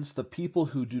against the people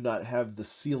who do not have the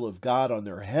seal of God on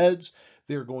their heads.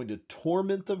 They're going to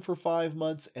torment them for 5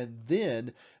 months, and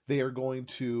then they are going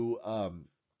to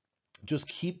just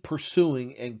keep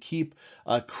pursuing and keep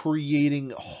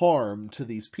creating harm to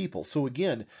these people. So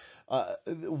again,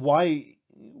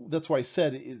 that's why I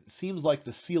said it seems like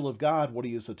the seal of God, what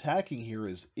he is attacking here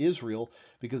is Israel,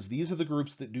 because these are the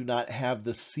groups that do not have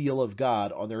the seal of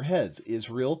God on their heads.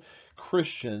 Israel,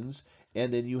 Christians,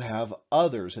 and then you have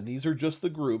others, and these are just the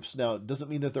groups. Now, it doesn't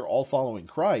mean that they're all following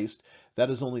Christ. That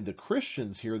is only the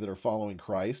Christians here that are following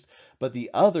Christ, but the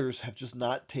others have just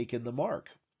not taken the mark.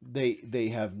 They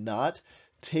have not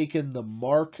taken the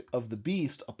mark of the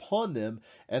beast upon them,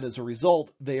 and as a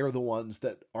result, they are the ones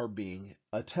that are being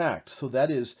attacked. So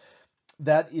that is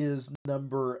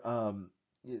number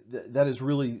that is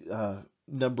really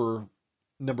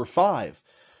number 5.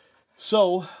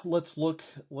 So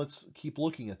let's keep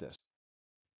looking at this.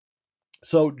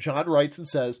 So John writes and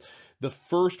says, the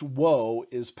first woe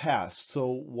is past.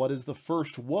 So what is the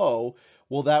first woe?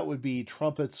 Well, that would be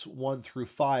trumpets 1 through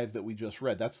 5 that we just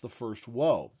read. That's the first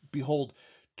woe. Behold,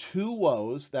 2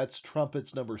 woes, that's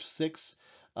trumpets number 6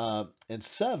 and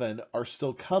 7, are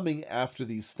still coming after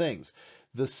these things.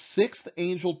 The 6th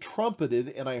angel trumpeted,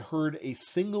 and I heard a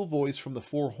single voice from the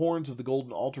 4 horns of the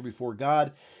golden altar before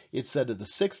God. It said to the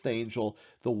 6th angel,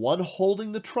 the one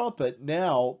holding the trumpet,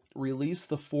 now release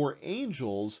the 4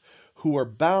 angels who are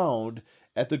bound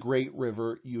at the great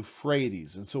river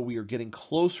Euphrates. And so we are getting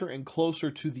closer and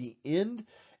closer to the end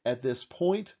at this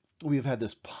point. We have had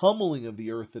this pummeling of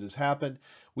the earth that has happened.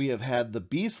 We have had the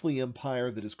beastly empire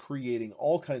that is creating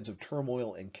all kinds of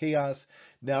turmoil and chaos.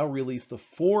 Now release the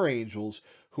four angels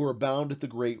who are bound at the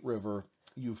great river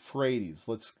Euphrates.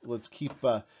 Let's keep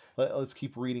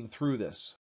reading through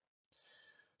this.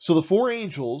 So the four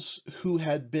angels who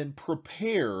had been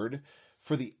prepared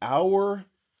for the hour,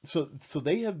 so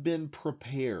they have been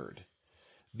prepared.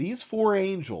 These four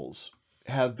angels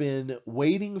have been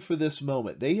waiting for this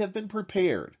moment. They have been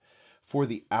prepared for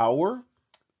the hour,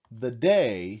 the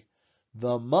day,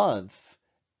 the month,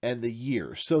 and the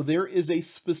year. So there is a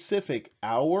specific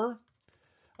hour,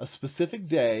 a specific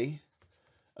day,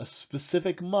 a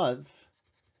specific month,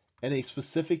 and a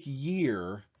specific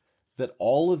year that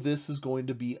all of this is going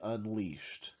to be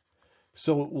unleashed.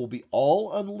 So it will be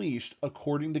all unleashed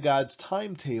according to God's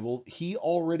timetable. He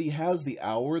already has the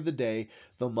hour, the day,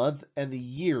 the month, and the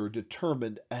year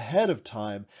determined ahead of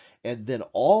time, and then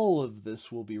all of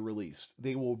this will be released.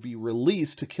 They will be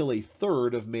released to kill a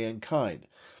third of mankind.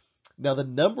 Now, the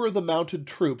number of the mounted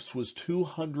troops was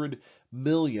 200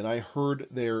 million. I heard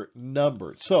their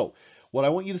number. So, what I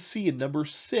want you to see in number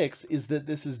 6 is that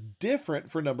this is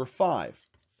different for number 5.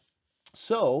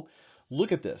 So,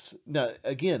 look at this. Now,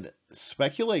 again,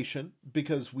 speculation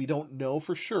because we don't know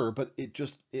for sure, but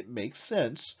it makes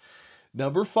sense.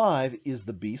 Number 5 is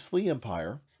the beastly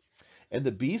empire, and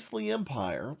the beastly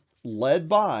empire led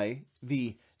by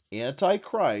the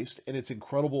Antichrist and its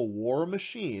incredible war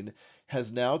machine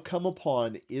has now come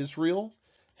upon Israel,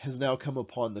 has now come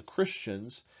upon the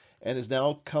Christians, and has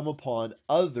now come upon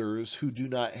others who do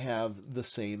not have the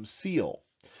same seal.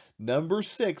 Number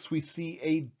 6, we see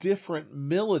a different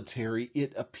military,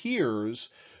 it appears,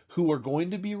 who are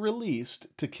going to be released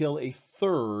to kill a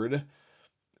third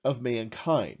of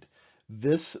mankind.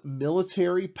 This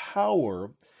military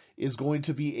power is going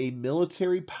to be a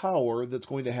military power that's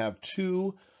going to have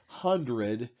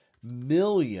 200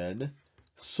 million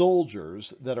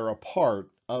soldiers that are a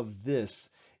part of this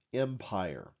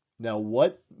empire. Now,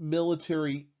 what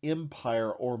military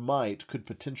empire or might could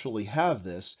potentially have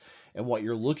this? And what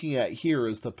you're looking at here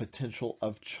is the potential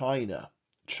of China.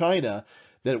 China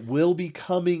that will be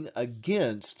coming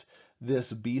against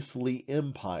this beastly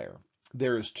empire.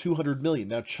 There is 200 million.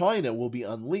 Now, China will be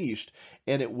unleashed,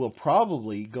 and it will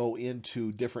probably go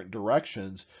into different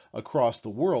directions across the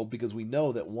world because we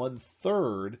know that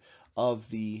 1/3 of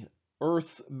the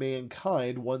Earth's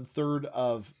mankind, 1/3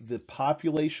 of the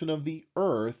population of the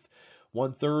Earth,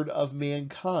 1/3 of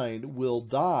mankind will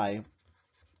die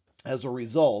as a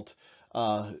result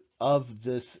of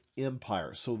this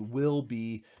empire. So will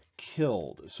be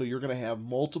killed. So you're going to have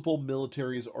multiple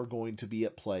militaries are going to be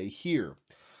at play here.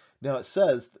 Now it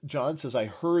says, John says, I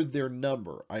heard their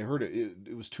number. I heard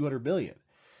it was 200 million.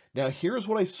 Now here's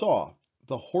what I saw.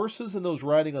 The horses and those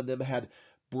riding on them had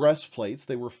breastplates.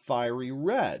 They were fiery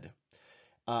red,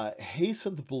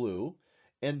 jacinth blue,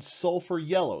 and sulfur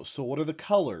yellow. So what are the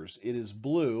colors? It is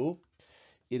blue,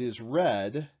 it is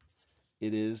red,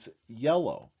 it is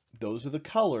yellow. Those are the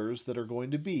colors that are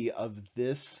going to be of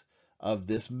this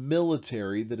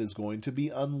military that is going to be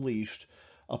unleashed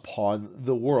upon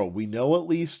the world. We know at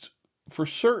least for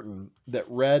certain that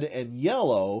red and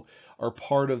yellow are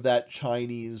part of that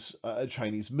Chinese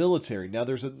military. Now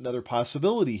there's another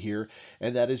possibility here,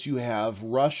 and that is you have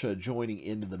Russia joining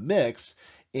into the mix,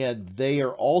 and they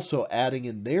are also adding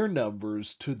in their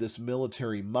numbers to this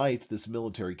military might, this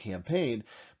military campaign.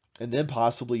 And then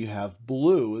possibly you have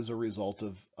blue as a result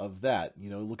of that. You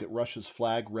know, look at Russia's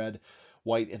flag, red,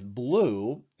 white, and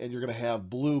blue, and you're going to have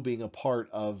blue being a part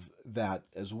of that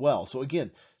as well. So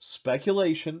again,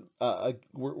 speculation,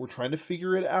 we're trying to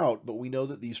figure it out, but we know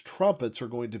that these trumpets are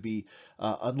going to be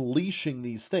unleashing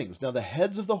these things. Now, the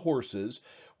heads of the horses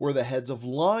were the heads of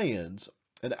lions,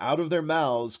 and out of their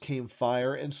mouths came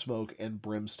fire and smoke and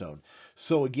brimstone.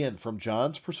 So again, from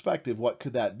John's perspective, what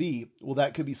could that be? Well,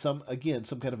 that could be some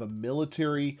kind of a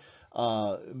military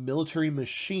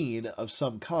machine of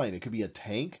some kind. It could be a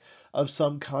tank of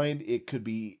some kind.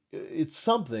 It's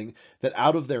something that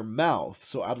out of their mouth,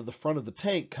 so out of the front of the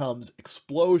tank comes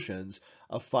explosions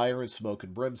of fire and smoke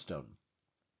and brimstone.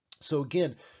 So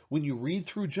again, when you read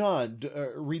through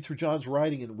John's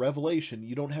writing in Revelation,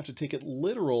 you don't have to take it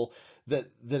literal that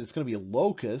it's going to be a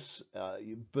locust,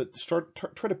 but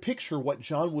try to picture what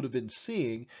John would have been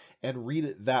seeing and read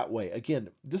it that way. Again,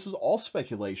 this is all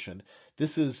speculation.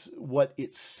 This is what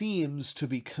it seems to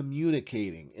be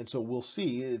communicating, and so we'll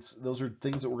see. Those are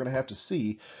things that we're going to have to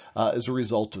see as a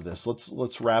result of this.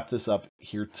 Let's wrap this up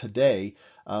here today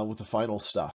with the final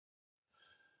stuff.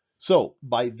 So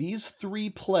by these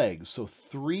 3 plagues, so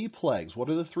 3 plagues,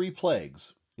 what are the 3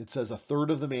 plagues? It says a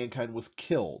third of the mankind was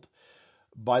killed.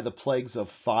 by the plagues of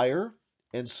fire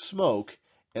and smoke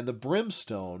and the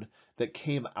brimstone that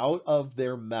came out of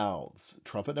their mouths.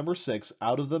 Trumpet number 6,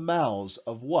 out of the mouths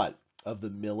of what? Of the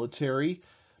military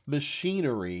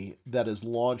machinery that is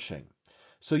launching.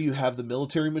 So you have the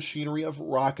military machinery of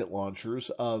rocket launchers,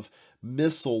 of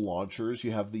missile launchers.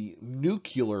 You have the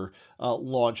nuclear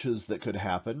launches that could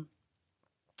happen.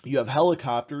 You have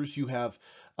helicopters. You have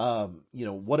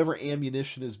whatever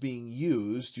ammunition is being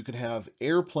used. You can have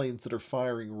airplanes that are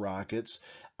firing rockets.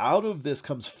 Out of this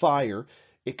comes fire.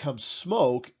 It comes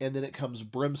smoke, and then it comes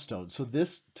brimstone. So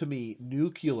this, to me,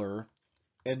 nuclear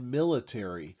and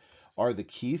military are the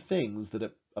key things that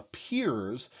it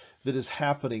appears that is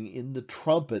happening in the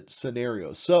trumpet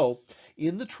scenario. So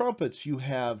in the trumpets, you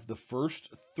have the first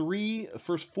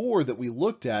four that we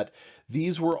looked at.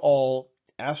 These were all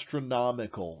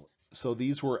astronomical. So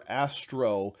these were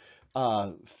astro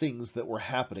things that were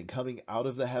happening, coming out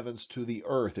of the heavens to the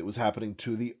earth. It was happening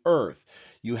to the earth.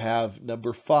 You have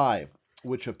number 5,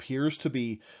 which appears to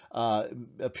be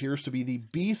the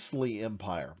beastly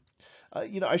empire.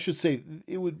 I should say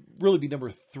it would really be number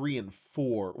 3 and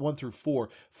 4, 1 through 4.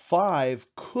 5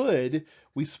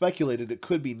 we speculated it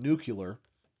could be nuclear.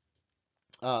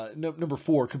 Number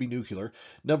 4 could be nuclear.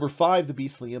 Number 5, the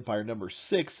beastly empire. Number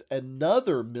 6,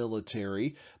 another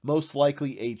military, most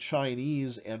likely a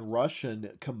Chinese and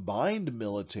Russian combined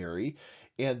military,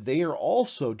 and they are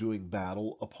also doing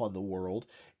battle upon the world,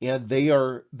 and they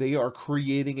are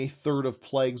creating a third of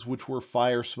plagues, which were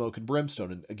fire, smoke, and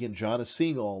brimstone. And again, John is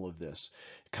seeing all of this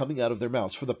coming out of their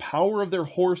mouths. For the power of the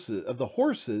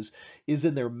horses is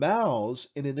in their mouths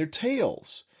and in their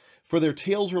tails. For their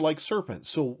tails are like serpents.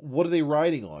 So what are they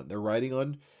riding on? They're riding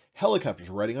on helicopters,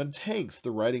 riding on tanks,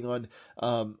 they're riding on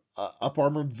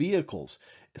up-armored vehicles.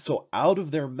 So out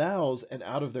of their mouths and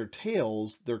out of their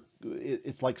tails,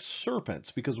 it's like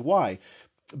serpents. Because why?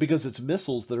 Because it's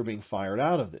missiles that are being fired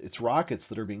out of it. It's rockets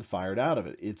that are being fired out of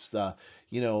it. It's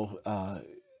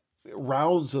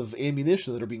rounds of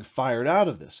ammunition that are being fired out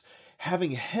of this,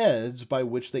 having heads by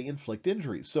which they inflict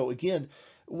injuries. So again,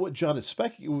 what John is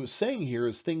saying here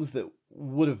is things that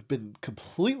would have been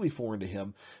completely foreign to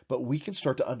him, but we can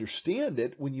start to understand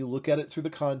it when you look at it through the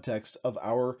context of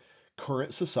our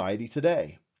current society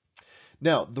today.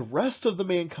 Now, the rest of the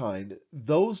mankind,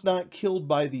 those not killed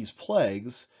by these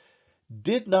plagues,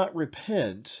 did not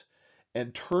repent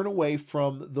and turn away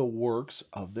from the works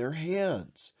of their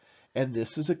hands. And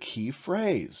this is a key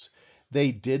phrase.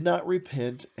 They did not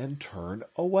repent and turn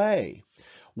away.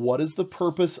 What is the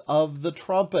purpose of the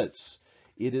trumpets?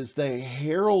 It is the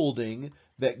heralding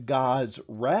that God's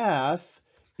wrath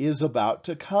is about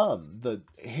to come. The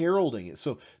heralding.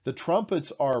 So the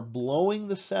trumpets are blowing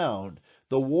the sound,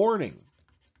 the warning,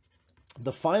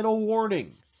 the final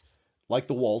warning, like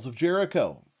the walls of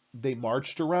Jericho. They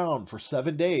marched around for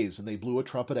 7 days and they blew a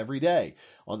trumpet every day.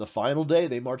 On the final day,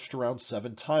 they marched around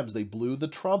 7 times. They blew the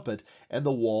trumpet and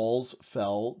the walls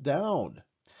fell down.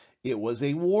 It was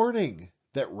a warning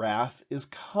that wrath is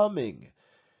coming.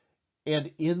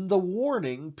 And in the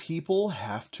warning, people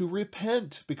have to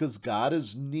repent because God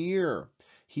is near.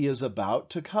 He is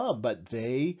about to come, but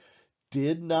they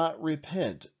did not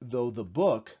repent, though the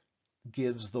book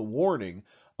gives the warning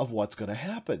of what's going to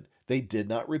happen. They did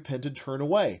not repent and turn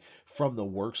away from the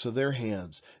works of their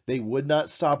hands. They would not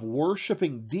stop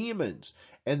worshiping demons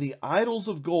and the idols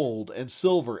of gold and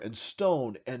silver and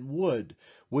stone and wood,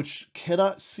 which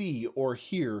cannot see or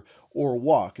hear or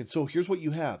walk. And so here's what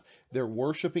you have. They're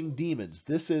worshiping demons.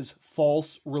 This is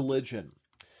false religion.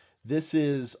 This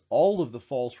is all of the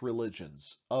false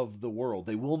religions of the world.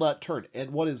 They will not turn. And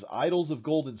what is idols of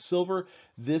gold and silver?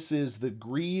 This is the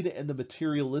greed and the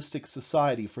materialistic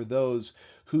society for those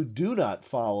who do not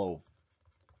follow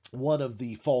one of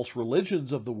the false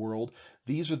religions of the world.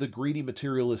 These are the greedy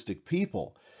materialistic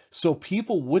people. So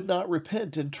people would not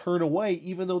repent and turn away,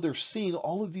 even though they're seeing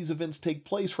all of these events take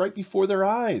place right before their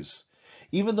eyes.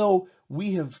 Even though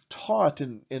we have taught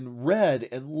and read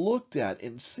and looked at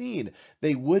and seen,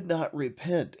 they would not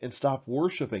repent and stop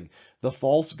worshiping the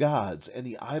false gods and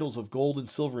the idols of gold and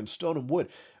silver and stone and wood,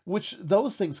 which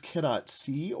those things cannot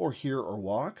see or hear or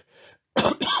walk.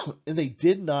 And they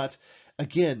did not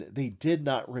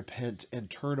repent and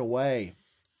turn away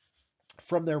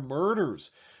from their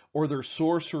murders or their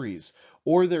sorceries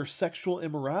or their sexual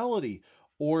immorality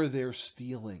or their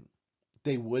stealing.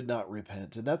 They would not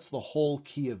repent. And that's the whole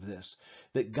key of this,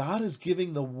 that God is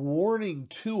giving the warning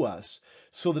to us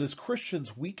so that as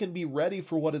Christians, we can be ready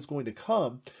for what is going to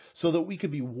come, so that we can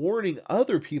be warning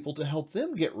other people to help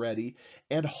them get ready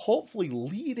and hopefully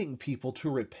leading people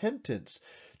to repentance,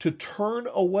 to turn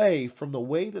away from the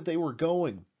way that they were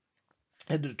going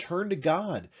and to turn to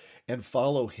God and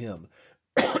follow him.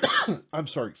 I'm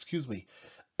sorry, excuse me.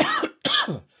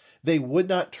 They would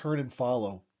not turn and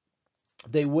follow.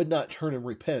 They would not turn and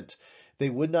repent. They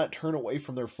would not turn away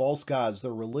from their false gods,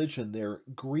 their religion, their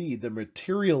greed, their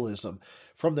materialism,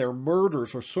 from their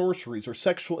murders or sorceries or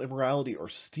sexual immorality or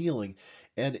stealing.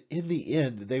 And in the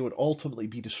end, they would ultimately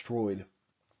be destroyed.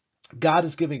 God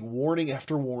is giving warning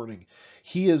after warning.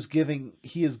 He is giving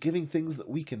things that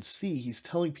we can see. He's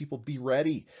telling people, be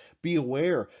ready, be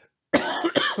aware,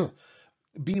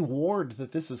 be warned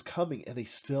that this is coming, and they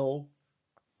still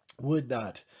would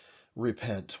not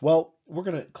repent. Well, we're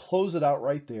going to close it out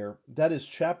right there. That is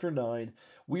chapter 9.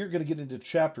 We are going to get into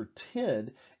chapter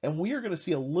 10, and we are going to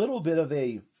see a little bit of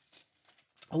a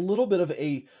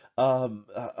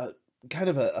kind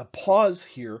of a pause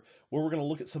here where we're going to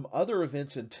look at some other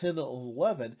events in 10 and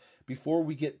 11 before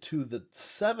we get to the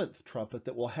seventh trumpet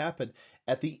that will happen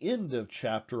at the end of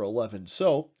chapter 11.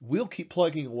 So we'll keep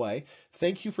plugging away.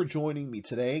 Thank you for joining me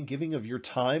today and giving of your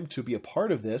time to be a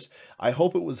part of this. I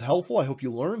hope it was helpful. I hope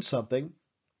you learned something.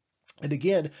 And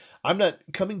again, I'm not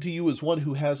coming to you as one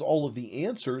who has all of the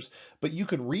answers, but you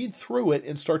can read through it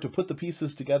and start to put the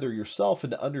pieces together yourself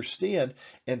and to understand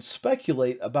and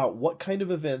speculate about what kind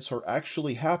of events are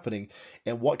actually happening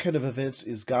and what kind of events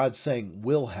is God saying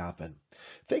will happen.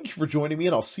 Thank you for joining me,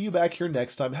 and I'll see you back here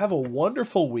next time. Have a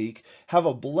wonderful week. Have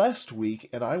a blessed week,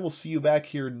 and I will see you back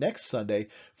here next Sunday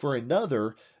for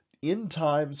another End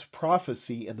Times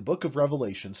Prophecy in the Book of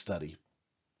Revelation study.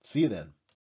 See you then.